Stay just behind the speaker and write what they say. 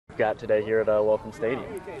got today here at Welcome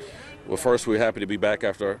Stadium? Well, first, we're happy to be back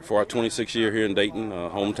for our 26th year here in Dayton,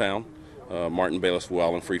 hometown, Martin Bayless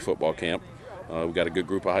Island Free Football Camp. We've got a good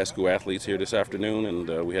group of high school athletes here this afternoon,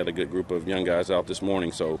 and we had a good group of young guys out this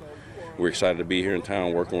morning. So we're excited to be here in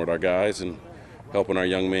town working with our guys and helping our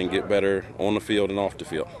young men get better on the field and off the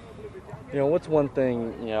field. What's one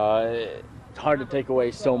thing, it's hard to take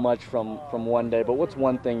away so much from one day, but what's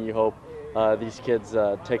one thing you hope these kids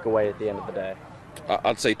take away at the end of the day?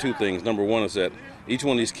 I'd say two things. Number one is that each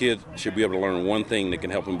one of these kids should be able to learn one thing that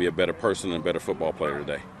can help them be a better person and a better football player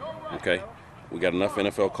today. Okay? We got enough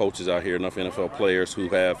NFL coaches out here, enough NFL players who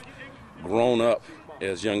have grown up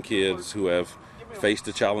as young kids who have faced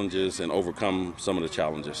the challenges and overcome some of the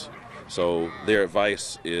challenges. So their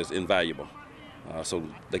advice is invaluable. So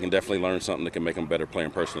they can definitely learn something that can make them a better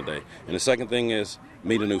playing person today. And the second thing is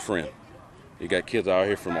meet a new friend. You got kids out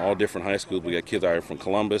here from all different high schools. We got kids out here from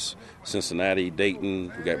Columbus, Cincinnati,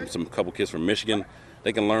 Dayton. We got a couple kids from Michigan.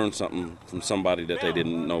 They can learn something from somebody that they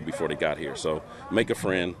didn't know before they got here. So make a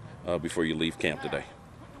friend before you leave camp today.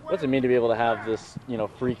 What's it mean to be able to have this,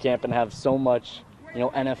 free camp and have so much,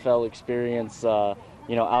 NFL experience, out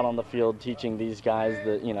on the field teaching these guys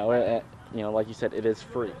that, like you said, it is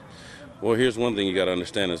free? Well, here's one thing you got to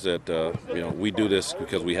understand is that, we do this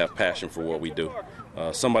because we have passion for what we do.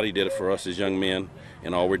 Somebody did it for us as young men,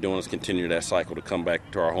 and all we're doing is continue that cycle to come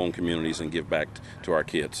back to our home communities and give back to our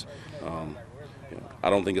kids. I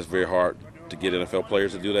don't think it's very hard to get NFL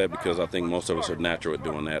players to do that because I think most of us are natural at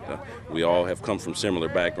doing that. We all have come from similar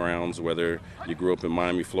backgrounds, whether you grew up in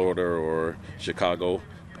Miami, Florida, or Chicago,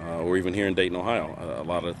 or even here in Dayton, Ohio. A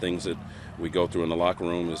lot of the things that we go through in the locker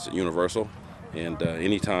room is universal. And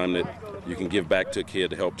any time that you can give back to a kid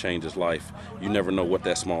to help change his life, you never know what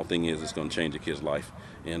that small thing is that's going to change a kid's life.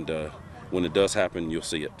 And when it does happen, you'll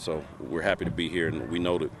see it. So we're happy to be here, and we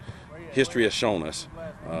know that history has shown us.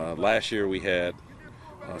 Last year we had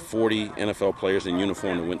 40 NFL players in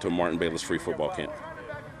uniform that went to a Martin Bayless free football camp.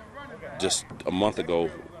 Just a month ago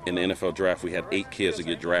in the NFL draft, we had 8 kids that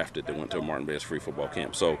get drafted that went to a Martin Bayless free football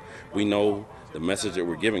camp. So we know the message that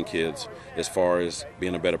we're giving kids as far as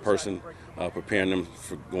being a better person, preparing them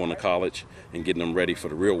for going to college and getting them ready for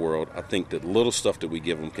the real world. I think that little stuff that we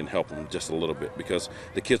give them can help them just a little bit, because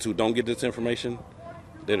the kids who don't get this information,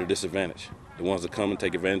 they're at a disadvantage. The ones that come and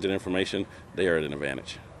take advantage of the information, they are at an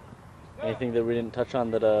advantage. Anything that we didn't touch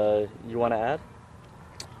on that you want to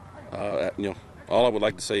add? All I would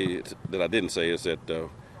like to say that I didn't say is that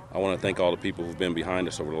I want to thank all the people who've been behind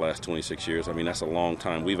us over the last 26 years. I mean, that's a long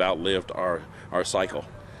time. We've outlived our cycle.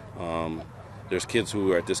 There's kids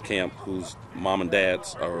who are at this camp whose mom and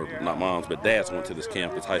dads, or not moms, but dads went to this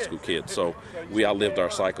camp as high school kids. So we outlived our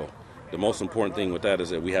cycle. The most important thing with that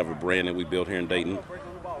is that we have a brand that we built here in Dayton.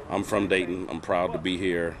 I'm from Dayton. I'm proud to be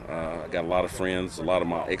here. I got a lot of friends. A lot of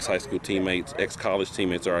my ex-high school teammates, ex-college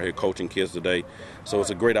teammates are out here coaching kids today. So it's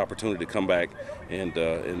a great opportunity to come back and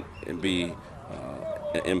be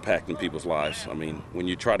impacting people's lives. I mean, when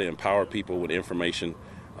you try to empower people with information,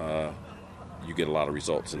 you get a lot of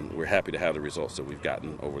results, and we're happy to have the results that we've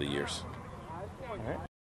gotten over the years.